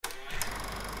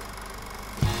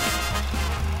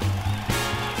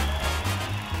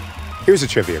Here's a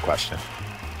trivia question.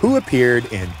 Who appeared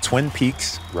in Twin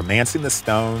Peaks, Romancing the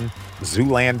Stone,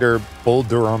 Zoolander, Bull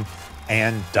Durham,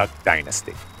 and Duck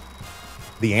Dynasty?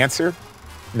 The answer?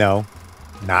 No,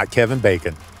 not Kevin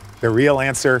Bacon. The real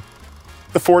answer?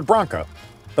 The Ford Bronco.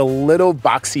 The little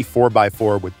boxy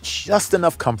 4x4 with just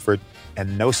enough comfort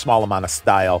and no small amount of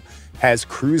style has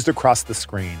cruised across the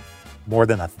screen more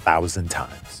than 1,000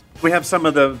 times. We have some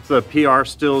of the PR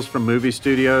stills from movie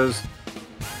studios.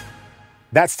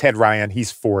 That's Ted Ryan. He's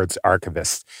Ford's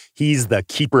archivist. He's the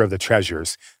keeper of the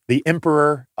treasures, the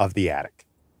emperor of the attic.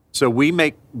 So we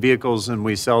make vehicles and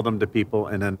we sell them to people.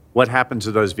 And then what happens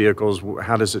to those vehicles?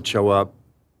 How does it show up?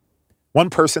 One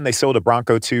person they sold a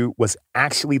Bronco to was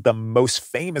actually the most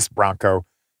famous Bronco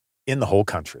in the whole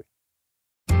country.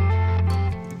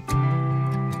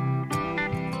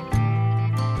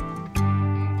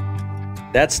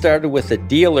 That started with a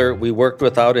dealer we worked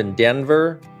with out in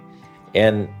Denver.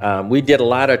 And we did a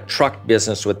lot of truck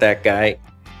business with that guy.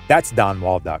 That's Don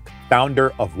Walduck,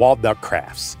 founder of Walduck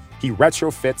Crafts. He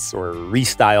retrofits or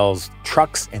restyles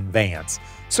trucks and vans,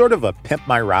 sort of a pimp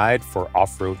my ride for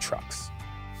off-road trucks.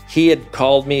 He had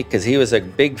called me because he was a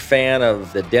big fan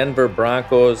of the Denver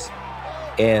Broncos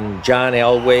and John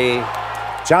Elway.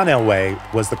 John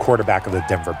Elway was the quarterback of the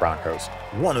Denver Broncos,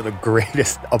 one of the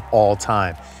greatest of all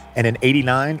time. And in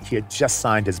 '89, he had just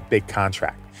signed his big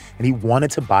contract. And he wanted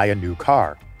to buy a new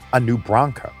car, a new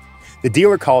Bronco. The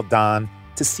dealer called Don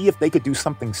to see if they could do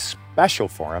something special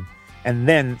for him and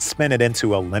then spin it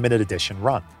into a limited edition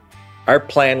run. Our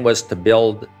plan was to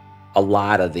build a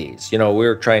lot of these. You know, we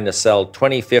were trying to sell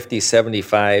 20, 50,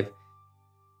 75.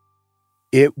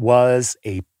 It was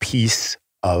a piece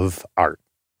of art.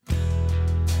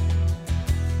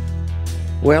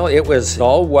 Well, it was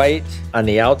all white on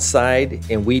the outside,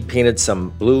 and we painted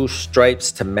some blue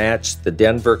stripes to match the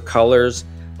Denver colors,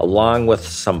 along with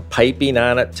some piping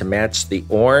on it to match the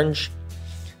orange.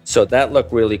 So that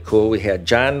looked really cool. We had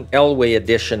John Elway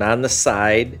edition on the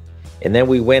side, and then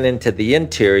we went into the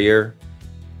interior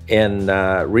and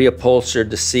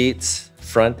reupholstered the seats,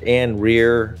 front and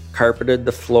rear, carpeted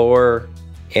the floor,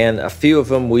 and a few of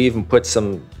them we even put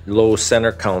some low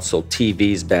center console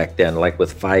TVs back then, like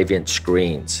with 5-inch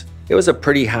screens. It was a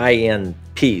pretty high-end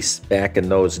piece back in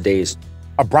those days.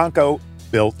 A Bronco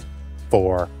built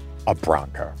for a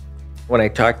Bronco. When I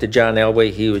talked to John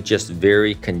Elway, he was just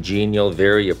very congenial,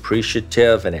 very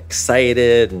appreciative and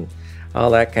excited and all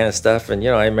that kind of stuff. And,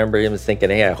 I remember him thinking,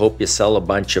 hey, I hope you sell a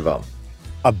bunch of them.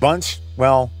 A bunch?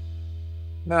 Well,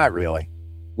 not really.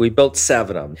 We built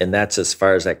 7 of them, and that's as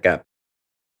far as that got.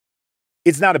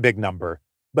 It's not a big number,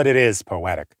 but it is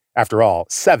poetic. After all,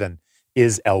 7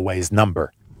 is Elway's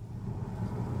number.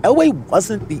 Elway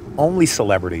wasn't the only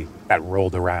celebrity that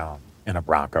rolled around in a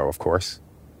Bronco, of course.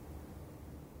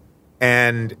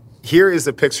 And here is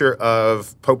a picture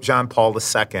of Pope John Paul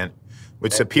II,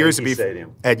 which appears to be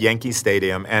at Yankee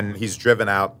Stadium, and he's driven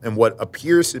out in what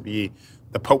appears to be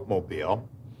the Pope-mobile.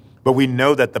 But we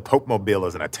know that the Pope-mobile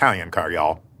is an Italian car,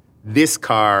 y'all. This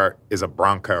car is a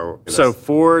Bronco. So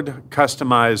Ford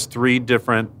customized 3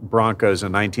 different Broncos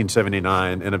in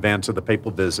 1979 in advance of the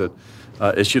papal visit,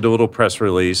 issued a little press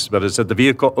release, but it said the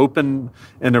vehicle open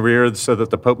in the rear so that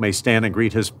the Pope may stand and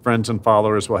greet his friends and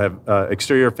followers. Will have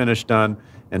exterior finish done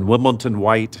in Wimbledon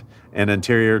white and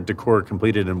interior decor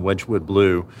completed in Wedgwood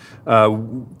blue.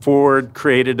 Ford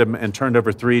created them and turned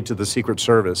over 3 to the Secret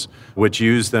Service, which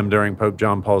used them during Pope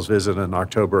John Paul's visit in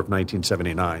October of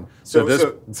 1979. So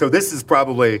this is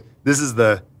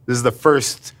the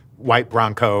first white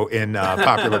Bronco in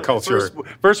popular culture.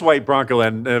 First white Bronco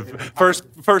and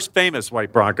first famous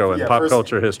white Bronco in pop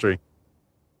culture history.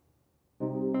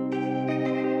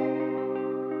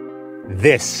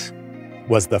 This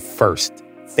was the first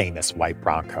famous white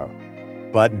Bronco,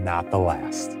 but not the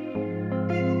last.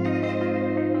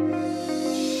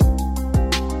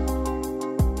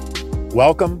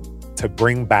 Welcome to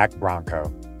Bring Back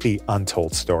Bronco, the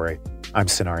untold story. I'm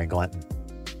Sonari Glinton.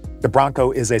 The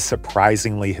Bronco is a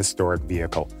surprisingly historic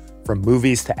vehicle. From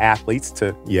movies to athletes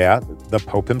to, the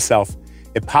Pope himself,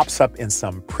 it pops up in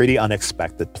some pretty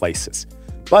unexpected places.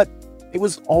 But it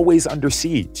was always under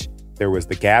siege. There was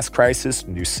the gas crisis,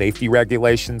 new safety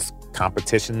regulations,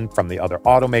 competition from the other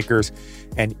automakers,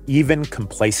 and even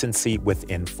complacency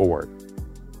within Ford.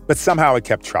 But somehow it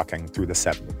kept trucking through the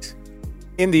 70s.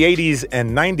 In the 80s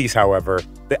and 90s, however,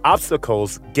 the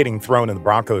obstacles getting thrown in the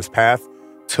Bronco's path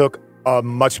took a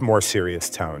much more serious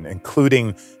tone,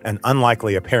 including an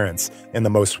unlikely appearance in the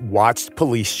most watched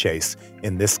police chase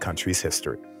in this country's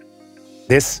history.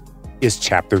 This is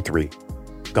Chapter 3,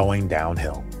 Going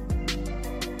Downhill.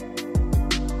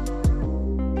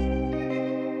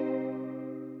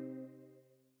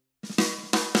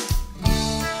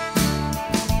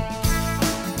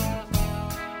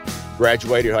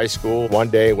 Graduated high school one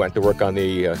day, went to work on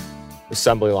the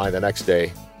assembly line the next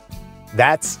day.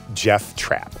 That's Jeff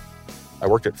Trapp. I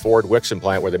worked at Ford Wixom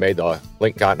plant where they made the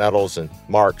Lincoln Continentals and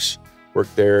Marks.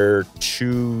 Worked there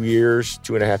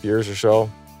 2.5 years or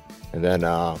so. And then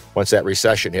once that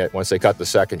recession hit, once they cut the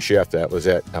second shift, that was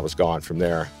it. I was gone from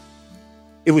there.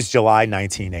 It was July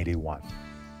 1981.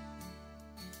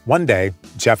 One day,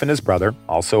 Jeff and his brother,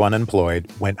 also unemployed,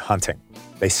 went hunting.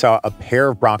 They saw a pair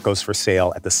of Broncos for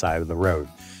sale at the side of the road.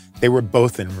 They were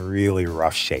both in really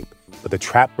rough shape, but the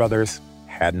Trapp brothers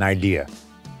had an idea.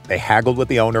 They haggled with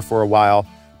the owner for a while,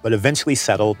 but eventually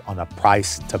settled on a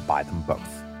price to buy them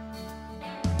both.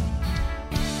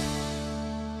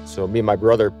 So me and my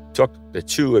brother took the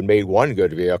two and made one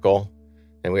good vehicle,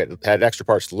 and we had extra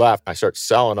parts left. I started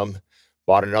selling them,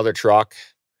 bought another truck,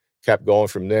 kept going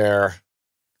from there.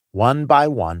 One by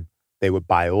one, they would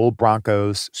buy old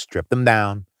Broncos, strip them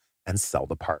down, and sell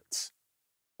the parts.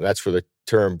 That's where the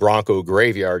term Bronco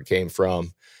Graveyard came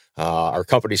from. Our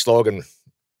company slogan,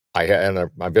 I had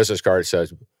on my business card,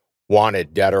 says,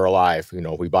 "Wanted, dead or alive.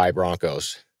 We buy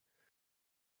Broncos."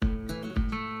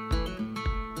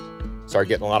 Started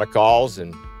getting a lot of calls,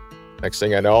 and next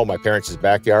thing I know, my parents'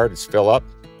 backyard is fill up,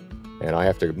 and I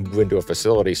have to move into a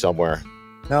facility somewhere.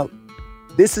 Now,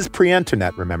 this is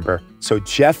pre-internet, remember? So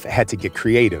Jeff had to get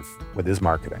creative with his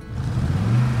marketing.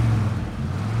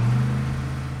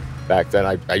 Back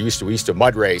then, we used to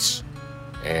mud race,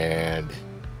 and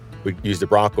we used the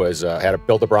Bronco as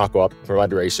built a Bronco up for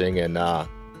mud racing, and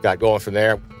got going from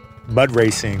there. Mud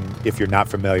racing, if you're not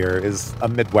familiar, is a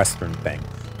Midwestern thing,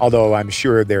 although I'm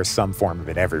sure there's some form of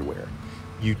it everywhere.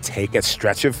 You take a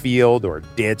stretch of field or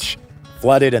ditch,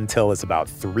 flood it until it's about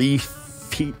 3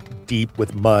 feet deep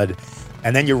with mud,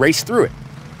 and then you race through it.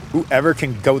 Whoever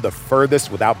can go the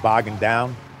furthest without bogging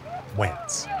down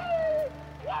wins.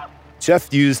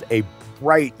 Jeff used a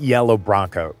bright yellow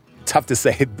Bronco. Tough to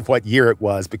say what year it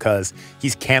was because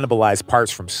he's cannibalized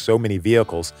parts from so many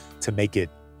vehicles to make it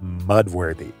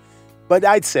mud-worthy. But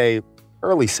I'd say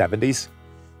early 70s.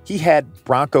 He had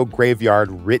Bronco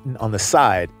Graveyard written on the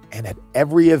side, and at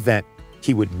every event,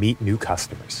 he would meet new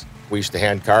customers. We used to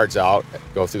hand cards out,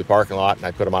 go through the parking lot, and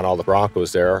I put them on all the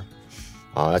Broncos there.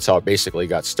 That's how it basically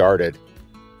got started.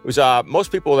 It was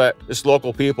most people just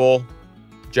local people,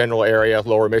 general area,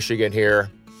 lower Michigan here,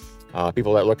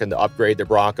 people that looking to upgrade their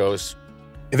Broncos.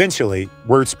 Eventually,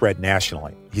 word spread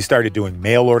nationally. He started doing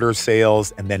mail order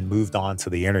sales and then moved on to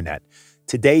the internet.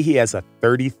 Today, he has a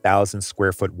 30,000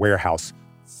 square foot warehouse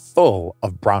full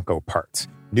of Bronco parts,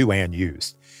 new and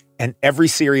used. And every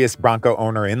serious Bronco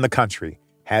owner in the country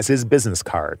has his business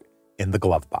card in the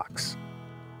glove box.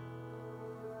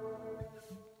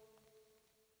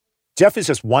 Jeff is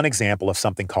just one example of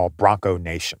something called Bronco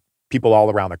Nation. People all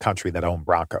around the country that own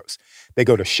Broncos. They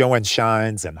go to show and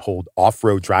shines and hold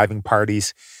off-road driving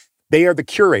parties. They are the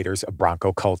curators of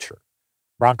Bronco culture.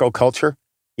 Bronco culture?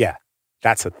 Yeah,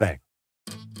 that's a thing.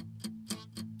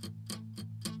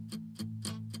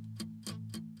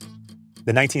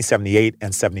 The 1978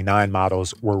 and 79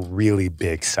 models were really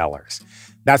big sellers.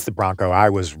 That's the Bronco I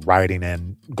was riding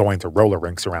in, going to roller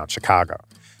rinks around Chicago.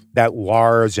 That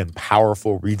large and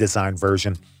powerful redesigned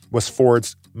version was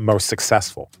Ford's most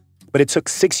successful. But it took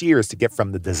 6 years to get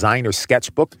from the designer's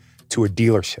sketchbook to a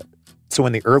dealership. So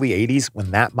in the early 80s,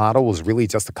 when that model was really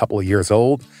just a couple of years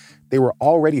old, they were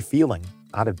already feeling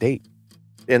out of date.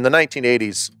 In the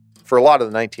 1980s, for a lot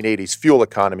of the 1980s, fuel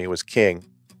economy was king.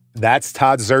 That's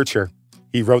Todd Zurcher.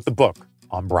 He wrote the book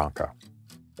on Bronco.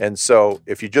 And so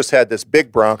if you just had this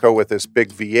big Bronco with this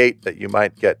big V8 that you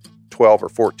might get 12 or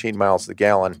 14 miles a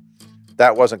gallon,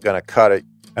 that wasn't going to cut it.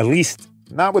 At least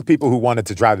not with people who wanted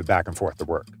to drive it back and forth to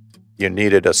work. You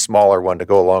needed a smaller one to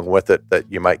go along with it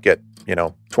that you might get,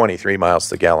 23 miles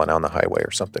the gallon on the highway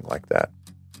or something like that.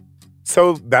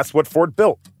 So that's what Ford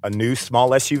built, a new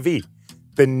small SUV.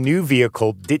 The new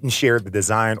vehicle didn't share the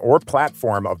design or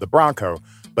platform of the Bronco,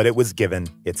 but it was given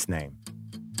its name.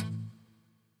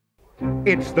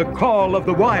 It's the call of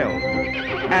the wild,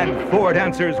 and Ford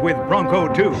answers with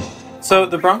Bronco 2. So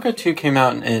the Bronco 2 came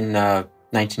out in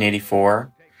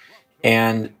 1984,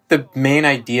 and the main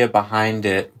idea behind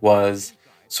it was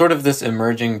sort of this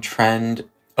emerging trend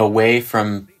away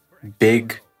from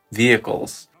big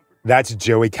vehicles. That's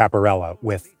Joey Caparella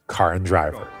with Car and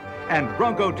Driver. And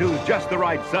Bronco 2 is just the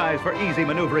right size for easy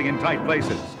maneuvering in tight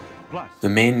places. Plus, The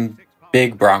main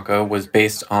big Bronco was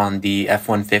based on the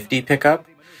F-150 pickup,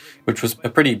 which was a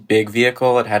pretty big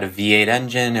vehicle. It had a V8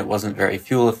 engine. It wasn't very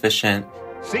fuel efficient.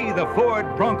 see the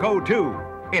Ford Bronco 2.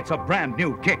 It's a brand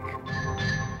new kick.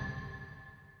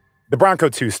 The Bronco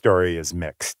 2 story is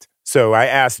mixed. So I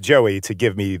asked Joey to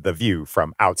give me the view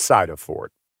from outside of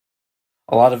Ford.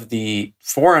 a lot of the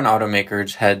foreign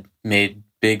automakers had made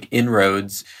big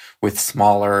inroads with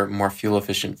smaller, more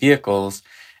fuel-efficient vehicles.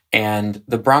 And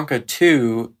the Bronco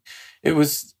 2, it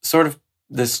was sort of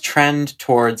this trend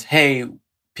towards, hey,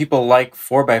 people like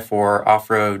 4x4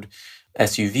 off-road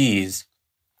SUVs,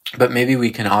 but maybe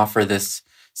we can offer this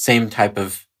same type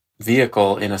of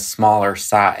vehicle in a smaller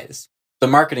size. The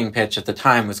marketing pitch at the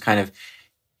time was kind of,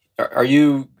 are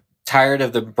you tired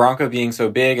of the Bronco being so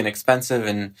big and expensive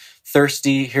and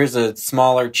thirsty? Here's a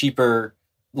smaller, cheaper,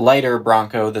 lighter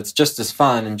Bronco that's just as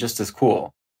fun and just as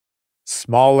cool.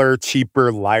 Smaller,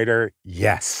 cheaper, lighter,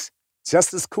 yes.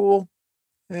 Just as cool?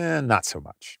 Not so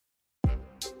much.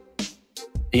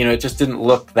 You know, it just didn't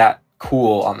look that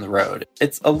cool on the road.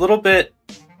 It's a little bit,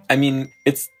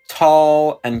 it's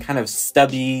tall and kind of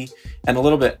stubby and a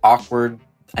little bit awkward,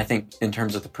 I think, in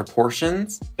terms of the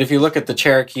proportions. If you look at the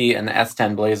Cherokee and the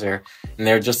S10 Blazer, and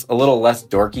they're just a little less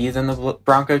dorky than the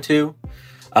Bronco 2.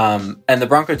 And the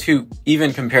Bronco 2,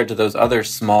 even compared to those other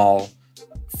small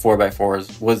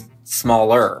 4x4s, was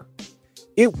smaller.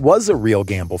 It was a real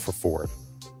gamble for Ford.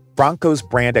 Bronco's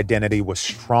brand identity was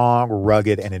strong,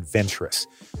 rugged, and adventurous.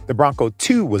 The Bronco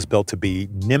 2 was built to be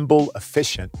nimble,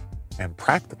 efficient, and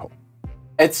practical.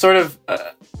 It sort of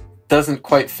doesn't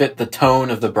quite fit the tone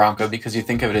of the Bronco because you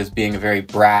think of it as being a very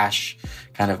brash,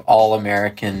 kind of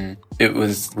all-American. It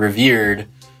was revered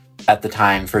at the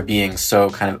time for being so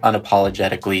kind of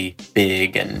unapologetically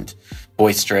big and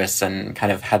boisterous and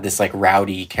kind of had this like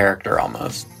rowdy character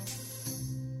almost.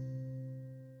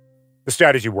 The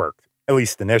strategy worked, at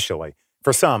least initially.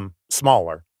 For some,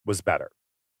 smaller was better.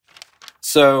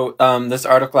 So this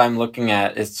article I'm looking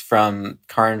at is from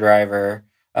Car and Driver,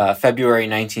 February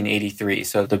 1983.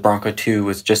 So the Bronco 2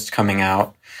 was just coming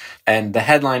out. And the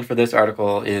headline for this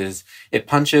article is, "It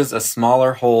punches a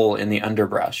smaller hole in the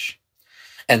underbrush."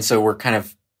 And so we're kind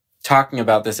of talking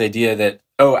about this idea that,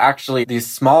 actually, these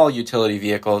small utility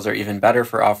vehicles are even better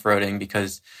for off-roading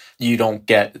because you don't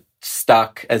get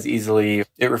stuck as easily.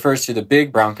 It refers to the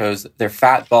big Broncos. Their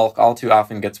fat bulk all too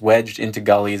often gets wedged into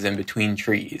gullies and between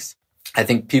trees. I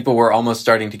think people were almost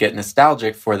starting to get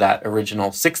nostalgic for that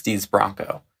original 60s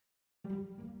Bronco.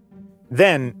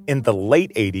 Then, in the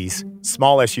late 80s,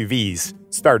 small SUVs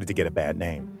started to get a bad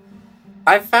name.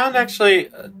 I found actually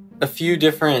a few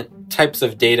different types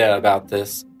of data about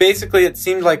this. Basically, it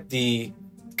seemed like the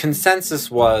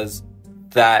consensus was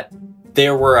that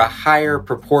there were a higher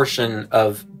proportion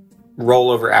of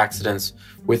rollover accidents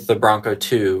with the Bronco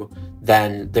 2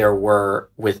 than there were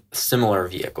with similar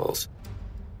vehicles.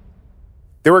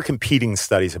 There were competing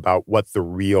studies about what the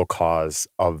real cause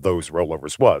of those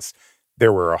rollovers was.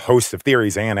 There were a host of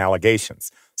theories and allegations.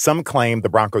 Some claimed the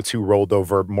Bronco 2 rolled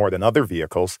over more than other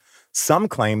vehicles. Some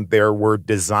claimed there were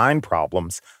design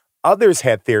problems. Others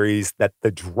had theories that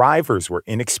the drivers were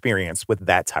inexperienced with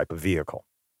that type of vehicle.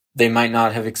 They might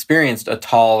not have experienced a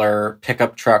taller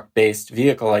pickup truck-based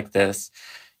vehicle like this.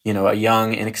 You know, a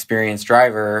young, inexperienced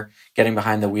driver getting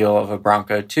behind the wheel of a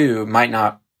Bronco 2 might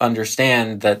not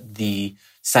understand that the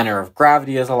center of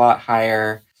gravity is a lot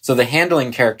higher. So the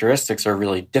handling characteristics are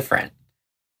really different.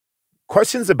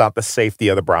 Questions about the safety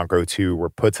of the Bronco 2 were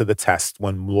put to the test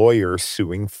when lawyers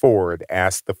suing Ford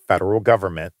asked the federal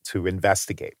government to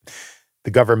investigate.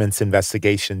 The government's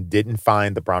investigation didn't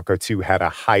find the Bronco 2 had a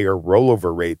higher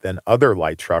rollover rate than other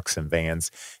light trucks and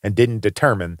vans and didn't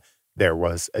determine there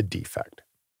was a defect.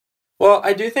 Well,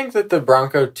 I do think that the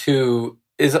Bronco 2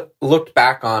 is looked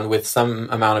back on with some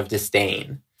amount of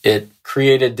disdain. It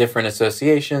created different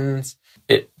associations.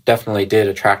 It definitely did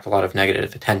attract a lot of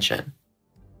negative attention.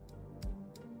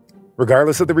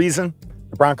 Regardless of the reason,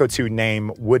 the Bronco 2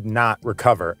 name would not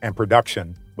recover and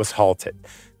production was halted.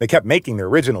 They kept making the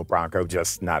original Bronco,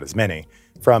 just not as many.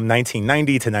 From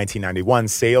 1990 to 1991,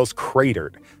 sales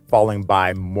cratered, falling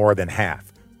by more than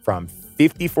half, from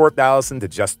 54,000 to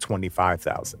just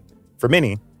 25,000. For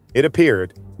many, it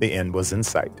appeared the end was in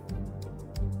sight.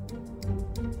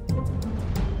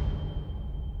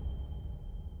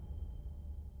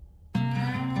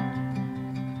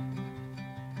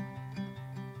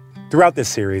 Throughout this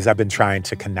series, I've been trying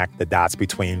to connect the dots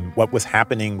between what was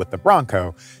happening with the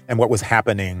Bronco and what was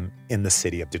happening in the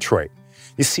city of Detroit.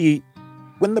 You see,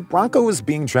 when the Bronco was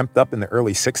being dreamt up in the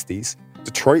early 60s,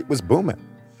 Detroit was booming.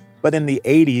 But in the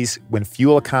 80s, when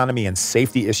fuel economy and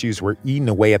safety issues were eating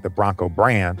away at the Bronco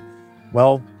brand,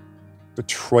 well,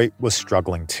 Detroit was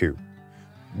struggling too.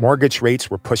 Mortgage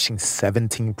rates were pushing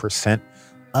 17%.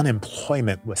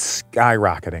 Unemployment was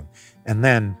skyrocketing. And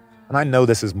then, and I know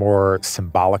this is more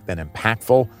symbolic than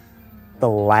impactful, the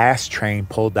last train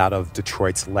pulled out of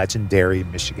Detroit's legendary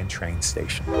Michigan train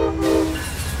station.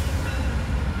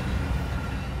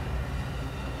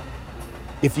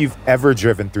 If you've ever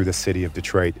driven through the city of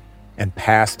Detroit and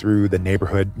passed through the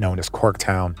neighborhood known as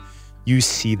Corktown, you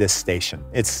see this station.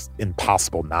 It's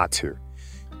impossible not to.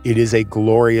 It is a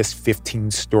glorious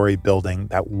 15-story building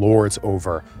that lords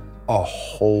over a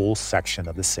whole section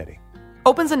of the city.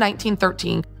 Opens in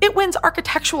 1913. It wins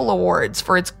architectural awards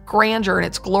for its grandeur and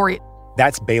its glory.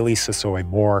 That's Bailey Sissoy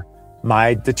Moore,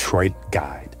 my Detroit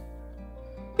guide.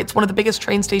 It's one of the biggest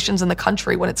train stations in the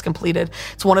country when it's completed.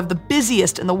 It's one of the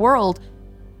busiest in the world.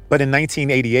 But in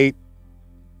 1988,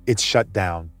 it's shut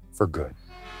down for good.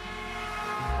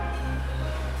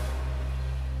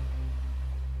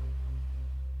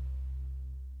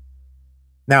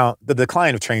 Now, the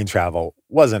decline of train travel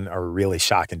wasn't a really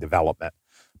shocking development,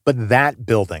 but that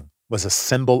building was a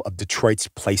symbol of Detroit's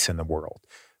place in the world.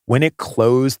 When it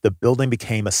closed, the building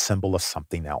became a symbol of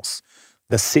something else,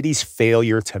 the city's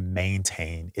failure to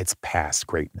maintain its past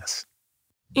greatness.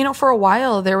 You know, for a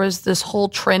while, there was this whole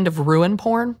trend of ruin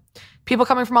porn. People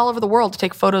coming from all over the world to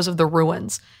take photos of the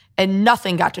ruins, and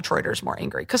nothing got Detroiters more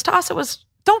angry. Because to us, it was,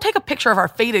 don't take a picture of our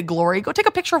faded glory. Go take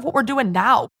a picture of what we're doing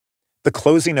now. The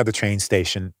closing of the train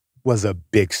station was a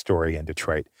big story in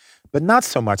Detroit, but not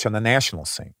so much on the national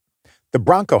scene. The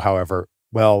Bronco, however,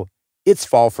 well, its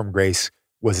fall from grace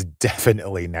was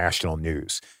definitely national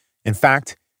news. In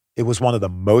fact, it was one of the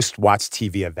most watched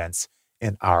TV events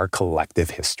in our collective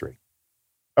history.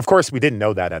 Of course, we didn't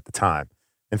know that at the time.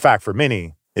 In fact, for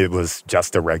many, it was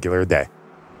just a regular day.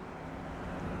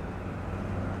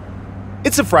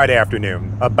 It's a Friday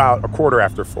afternoon, about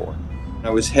 4:15. I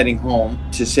was heading home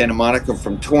to Santa Monica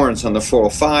from Torrance on the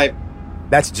 405.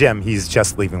 That's Jim. He's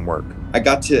just leaving work. I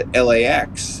got to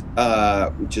LAX,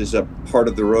 which is a part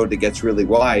of the road that gets really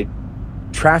wide.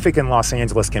 Traffic in Los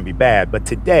Angeles can be bad, but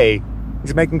today,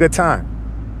 he's making good time.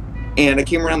 And I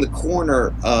came around the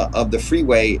corner of the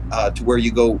freeway to where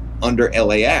you go under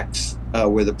LAX,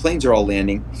 where the planes are all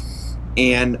landing.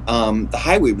 And the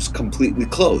highway was completely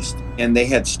closed, and they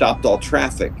had stopped all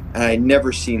traffic. And I'd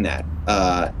never seen that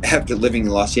after living in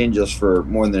Los Angeles for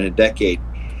more than a decade.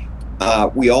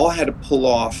 We all had to pull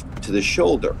off to the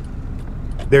shoulder.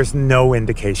 There's no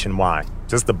indication why.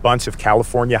 Just a bunch of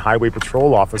California Highway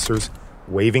Patrol officers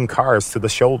waving cars to the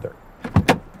shoulder.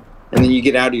 And then you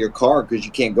get out of your car because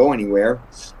you can't go anywhere.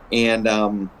 And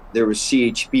there was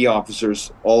CHP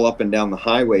officers all up and down the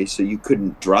highway, so you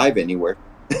couldn't drive anywhere.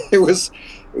 It was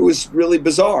really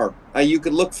bizarre. You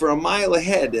could look for a mile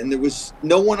ahead, and there was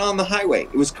no one on the highway.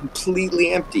 It was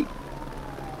completely empty.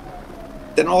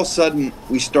 Then all of a sudden,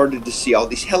 we started to see all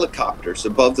these helicopters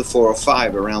above the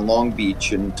 405 around Long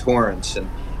Beach and Torrance. And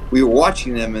we were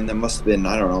watching them, and there must have been,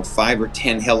 5 or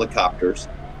 10 helicopters.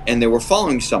 And they were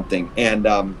following something.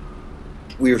 And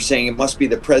we were saying it must be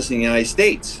the President of the United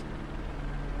States.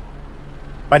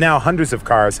 By now, hundreds of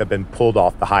cars have been pulled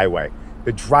off the highway.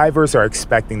 The drivers are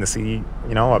expecting to see,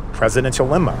 a presidential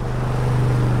limo.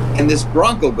 And this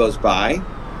Bronco goes by,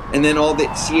 and then all the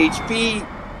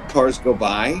CHP cars go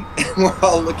by, and we're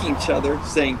all looking at each other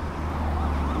saying,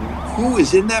 who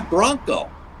is in that Bronco?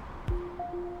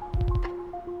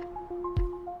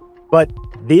 But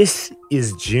this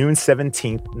is June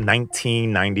 17th,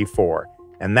 1994,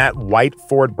 and that white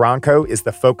Ford Bronco is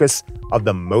the focus of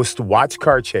the most watched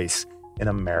car chase in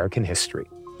American history.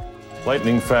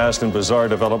 Lightning fast and bizarre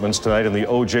developments tonight in the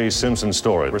O.J. Simpson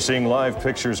story. We're seeing live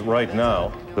pictures right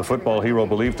now. The football hero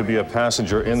believed to be a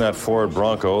passenger in that Ford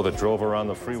Bronco that drove around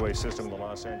the freeway system in the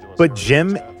Los Angeles. But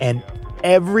Jim and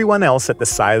everyone else at the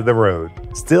side of the road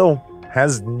still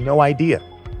has no idea.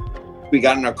 We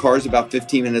got in our cars about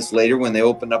 15 minutes later when they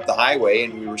opened up the highway,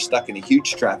 and we were stuck in a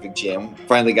huge traffic jam.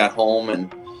 Finally got home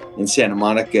and in Santa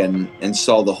Monica and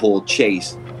saw the whole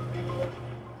chase.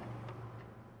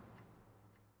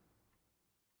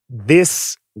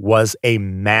 This was a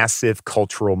massive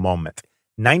cultural moment.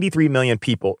 93 million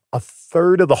people, a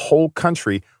third of the whole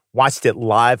country, watched it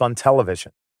live on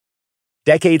television.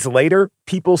 Decades later,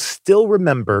 people still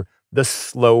remember the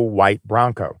slow white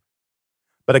Bronco.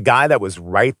 But a guy that was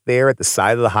right there at the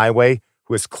side of the highway,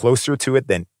 who was closer to it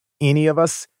than any of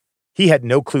us, he had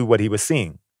no clue what he was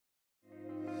seeing.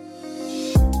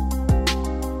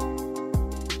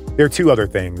 There are two other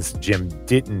things Jim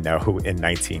didn't know in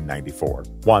 1994.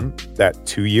 One, that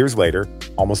 2 years later,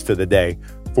 almost to the day,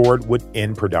 Ford would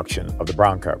end production of the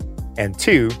Bronco. And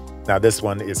two, now this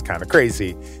one is kind of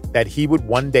crazy, that he would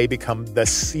one day become the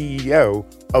CEO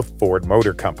of Ford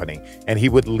Motor Company, and he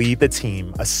would lead the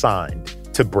team assigned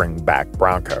to bring back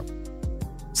Bronco.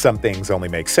 Some things only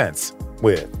make sense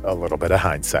with a little bit of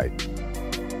hindsight.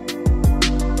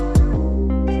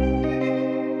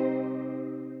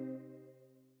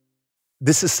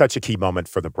 This is such a key moment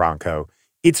for the Bronco.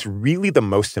 It's really the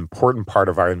most important part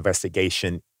of our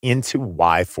investigation into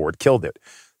why Ford killed it.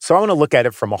 So I want to look at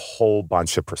it from a whole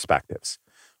bunch of perspectives.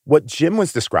 What Jim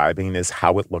was describing is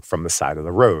how it looked from the side of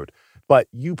the road, but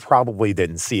you probably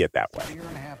didn't see it that way.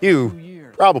 You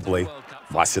probably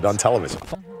watched it on television.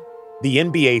 The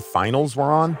NBA Finals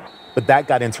were on, but that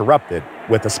got interrupted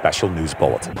with a special news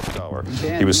bulletin.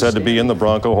 He was said to be in the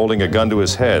Bronco holding a gun to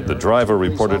his head. The driver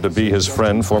reported to be his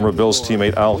friend, former Bills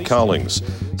teammate Al Cowlings.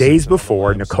 Days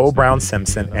before, Nicole Brown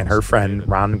Simpson and her friend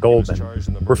Ron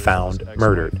Goldman were found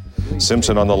murdered.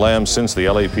 Simpson on the lam since the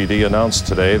LAPD announced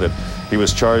today that he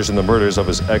was charged in the murders of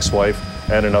his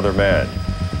ex-wife and another man.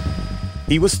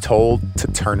 He was told to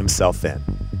turn himself in,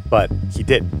 but he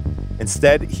didn't.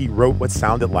 Instead, he wrote what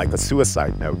sounded like a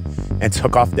suicide note and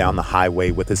took off down the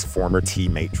highway with his former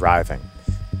teammate driving.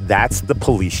 That's the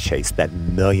police chase that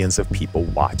millions of people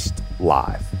watched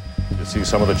live. You see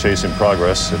some of the chase in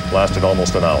progress. It lasted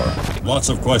almost an hour. Lots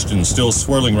of questions still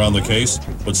swirling around the case,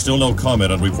 but still no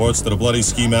comment on reports that a bloody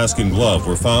ski mask and glove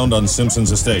were found on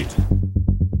Simpson's estate.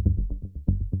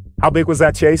 How big was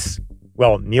that chase?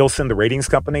 Well, Nielsen, the ratings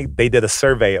company, they did a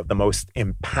survey of the most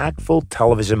impactful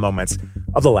television moments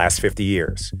of the last 50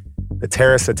 years. The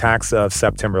terrorist attacks of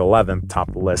September 11th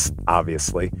topped the list,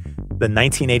 obviously. The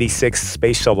 1986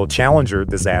 Space Shuttle Challenger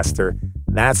disaster,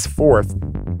 that's fourth.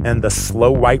 And the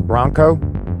slow white Bronco,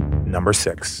 number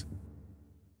 6.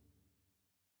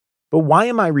 But why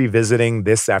am I revisiting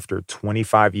this after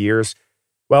 25 years?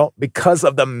 Well, because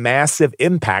of the massive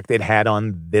impact it had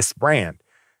on this brand.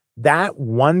 That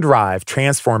one drive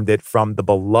transformed it from the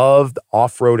beloved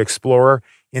off-road Explorer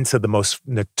into the most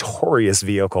notorious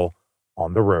vehicle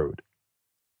on the road.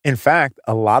 In fact,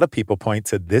 a lot of people point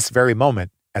to this very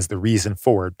moment as the reason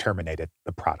Ford terminated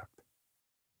the product.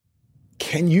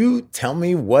 Can you tell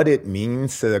me what it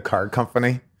means to the car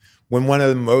company when one of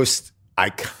the most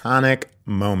iconic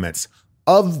moments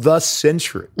of the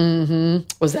century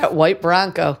was that white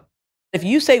Bronco? If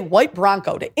you say white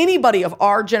Bronco to anybody of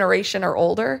our generation or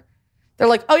older, they're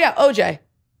like, oh yeah, OJ,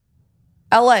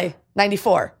 LA,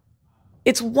 94.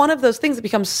 It's one of those things that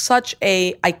becomes such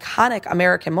a iconic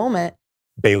American moment.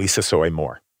 Bailey Sassoy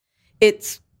Moore.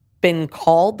 It's been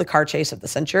called the car chase of the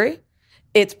century.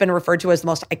 It's been referred to as the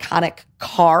most iconic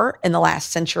car in the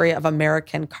last century of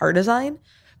American car design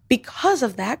because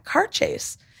of that car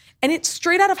chase. And it's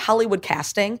straight out of Hollywood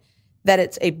casting that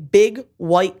it's a big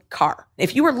white car.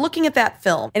 If you were looking at that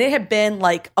film and it had been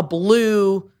like a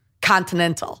blue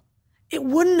Continental, it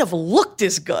wouldn't have looked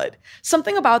as good.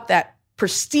 Something about that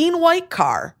pristine white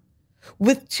car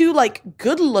with two like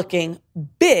good-looking,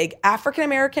 big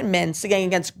African-American men sitting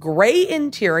against gray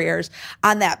interiors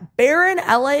on that barren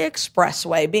LA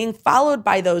expressway being followed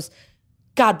by those,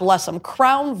 God bless them,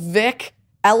 Crown Vic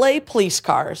LA police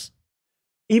cars.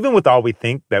 Even with all we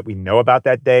think that we know about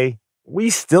that day, we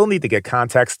still need to get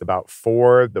context about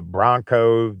Ford, the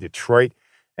Bronco, Detroit,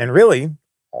 and really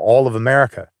all of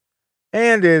America.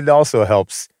 And it also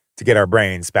helps to get our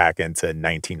brains back into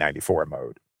 1994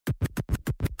 mode.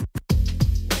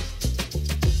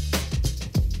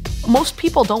 Most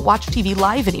people don't watch TV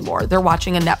live anymore. They're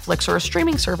watching a Netflix or a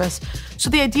streaming service. So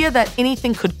the idea that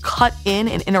anything could cut in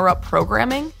and interrupt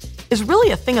programming is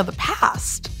really a thing of the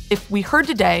past. If we heard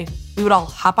today, we would all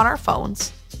hop on our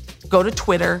phones, go to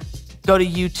Twitter, go to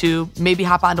YouTube, maybe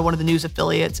hop onto one of the news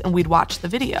affiliates, and we'd watch the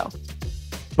video.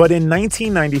 But in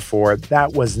 1994,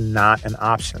 that was not an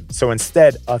option. So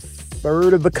instead, a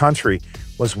third of the country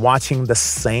was watching the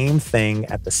same thing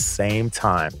at the same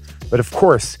time. But of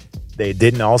course, they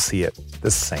didn't all see it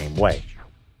the same way.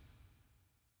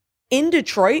 In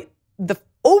Detroit, the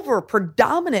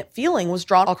over-predominant feeling was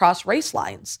drawn across race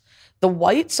lines. The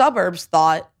white suburbs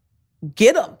thought,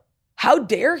 get him. How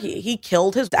dare he? He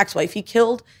killed his ex-wife. He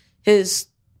killed his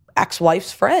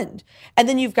ex-wife's friend. And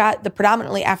then you've got the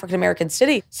predominantly African-American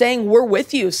city saying, we're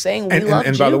with you, saying we love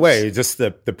And Jews. by the way, just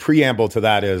the preamble to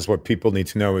that is what people need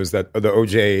to know is that the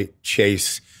OJ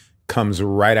chase comes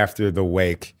right after the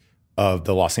wake of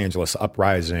the Los Angeles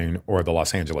uprising or the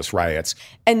Los Angeles riots.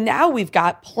 And now we've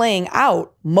got playing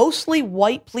out mostly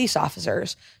white police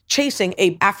officers chasing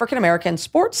a African-American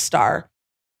sports star.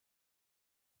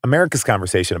 America's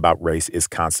conversation about race is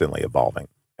constantly evolving.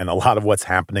 And a lot of what's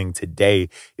happening today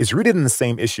is rooted in the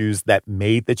same issues that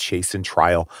made the chase and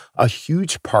trial a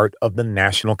huge part of the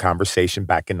national conversation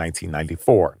back in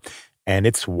 1994. And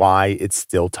it's why it's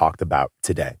still talked about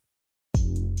today.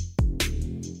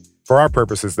 For our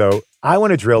purposes, though, I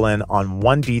want to drill in on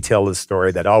one detail of the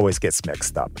story that always gets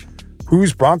mixed up.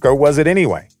 Whose Bronco was it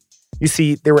anyway? You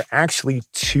see, there were actually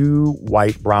two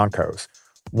white Broncos.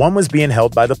 One was being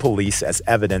held by the police as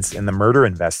evidence in the murder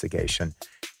investigation,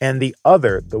 and the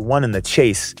other, the one in the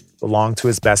chase, belonged to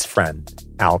his best friend,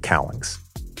 Al Cowlings.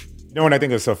 You know what I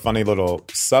think is a funny little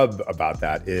sub about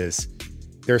that is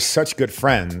they're such good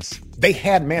friends. They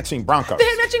had matching Broncos. They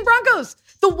had matching Broncos.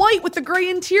 The white with the gray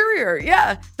interior.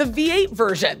 Yeah. The V8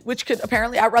 version, which could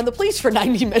apparently outrun the police for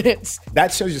 90 minutes.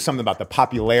 That shows you something about the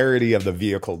popularity of the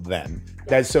vehicle then.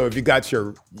 So if you got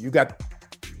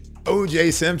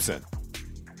O.J. Simpson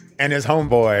and his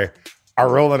homeboy are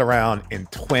rolling around in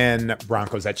twin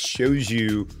Broncos, that shows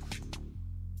you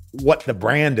what the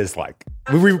brand is like.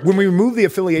 When we remove the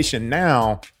affiliation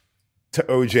now to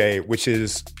OJ, which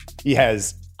is, he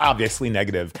has obviously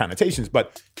negative connotations,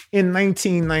 but in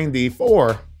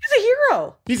 1994, he's a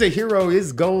hero. He's a hero,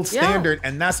 is gold standard,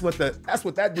 and that's what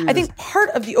that dude I think part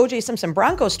of the O.J. Simpson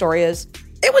Bronco story is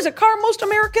it was a car most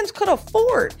Americans could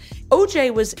afford.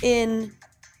 O.J. was in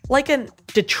like a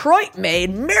Detroit-made,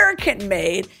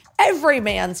 American-made, every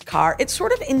man's car. It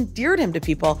sort of endeared him to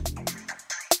people.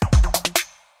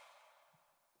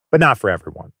 But not for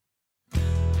everyone.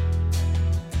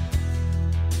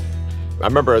 I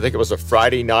remember, I think it was a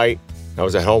Friday night. I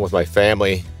was at home with my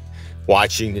family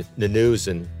watching the news,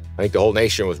 and I think the whole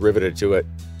nation was riveted to it.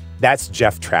 That's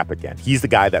Jeff Trapp again. He's the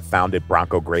guy that founded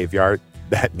Bronco Graveyard.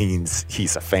 That means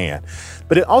he's a fan.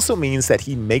 But it also means that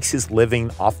he makes his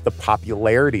living off the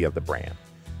popularity of the brand.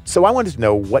 So I wanted to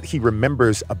know what he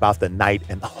remembers about the night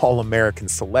an all-American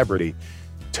celebrity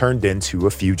turned into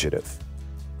a fugitive.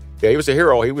 Yeah, he was a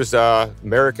hero. He was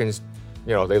Americans,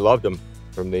 they loved him.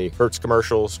 From the Hertz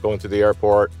commercials, going to the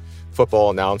airport,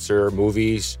 football announcer,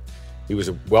 movies. He was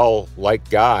a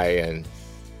well-liked guy, and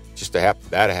just to have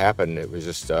that happen, it was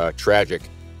just tragic.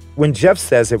 When Jeff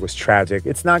says it was tragic,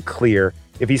 it's not clear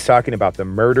if he's talking about the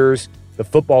murders, the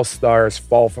football star's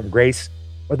fall from grace,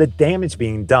 or the damage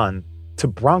being done to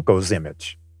Bronco's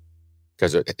image.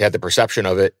 Because it had the perception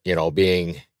of it,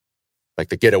 being like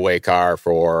the getaway car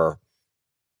for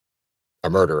a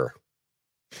murderer.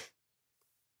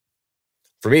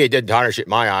 For me, it didn't tarnish it in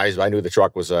my eyes, but I knew the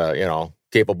truck was a,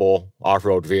 capable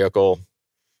off-road vehicle,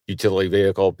 utility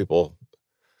vehicle. People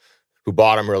who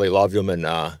bought them really loved them and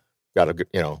got a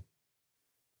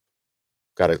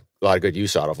lot of good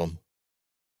use out of them.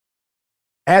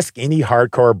 Ask any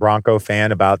hardcore Bronco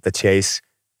fan about the chase,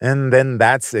 and then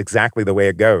that's exactly the way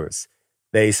it goes.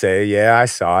 They say, yeah, I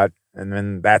saw it, and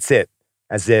then that's it,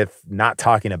 as if not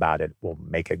talking about it will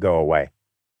make it go away.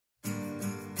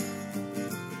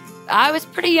 I was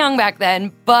pretty young back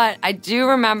then, but I do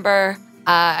remember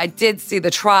I did see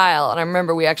the trial, and I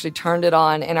remember we actually turned it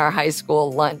on in our high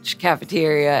school lunch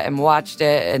cafeteria and watched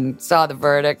it and saw the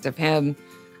verdict of him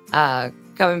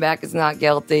coming back as not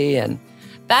guilty, and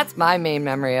that's my main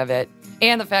memory of it,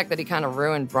 and the fact that he kind of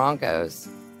ruined Broncos.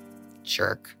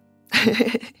 Jerk.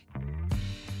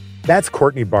 That's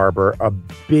Courtney Barber, a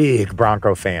big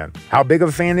Bronco fan. How big of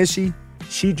a fan is she?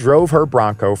 She drove her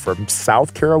Bronco from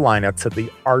South Carolina to the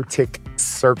Arctic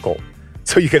Circle.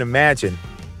 So you can imagine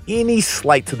any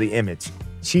slight to the image,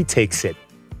 she takes it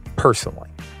personally.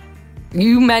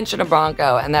 You mention a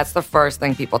Bronco, and that's the first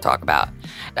thing people talk about.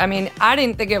 I mean, I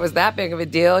didn't think it was that big of a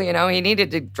deal. He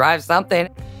needed to drive something.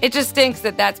 It just stinks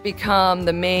that that's become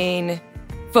the main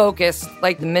focus.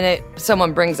 Like the minute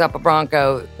someone brings up a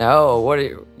Bronco, no, what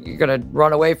are you're going to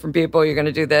run away from people, you're going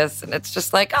to do this. And it's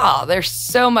just like, oh, there's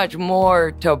so much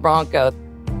more to a Bronco.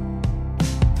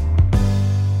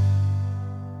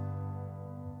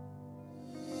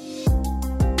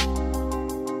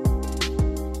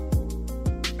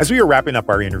 As we were wrapping up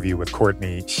our interview with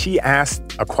Courtney, she asked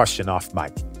a question off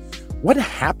mic. What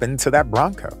happened to that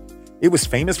Bronco? It was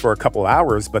famous for a couple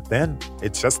hours, but then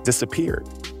it just disappeared.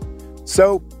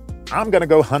 So I'm going to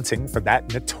go hunting for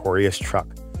that notorious truck.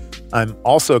 I'm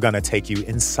also going to take you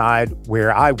inside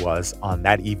where I was on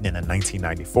that evening in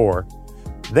 1994.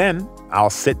 Then I'll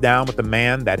sit down with the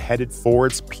man that headed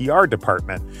Ford's PR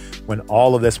department when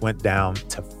all of this went down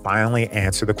to finally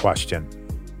answer the question,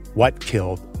 what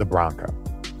killed the Bronco?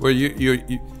 Well, you're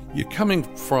coming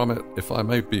from it, if I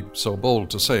may be so bold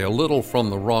to say, a little from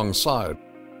the wrong side.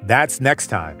 That's next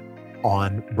time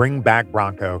on Bring Back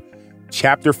Bronco,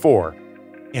 Chapter 4,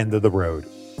 End of the Road.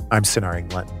 I'm Sonari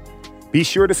Glinton. Be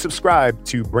sure to subscribe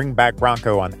to Bring Back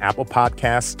Bronco on Apple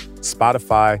Podcasts,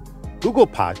 Spotify, Google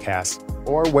Podcasts,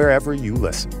 or wherever you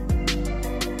listen.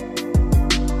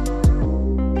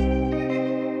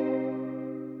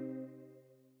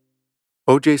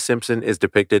 O.J. Simpson is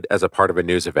depicted as a part of a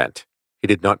news event. He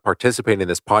did not participate in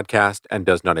this podcast and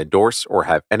does not endorse or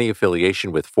have any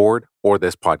affiliation with Ford or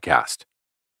this podcast.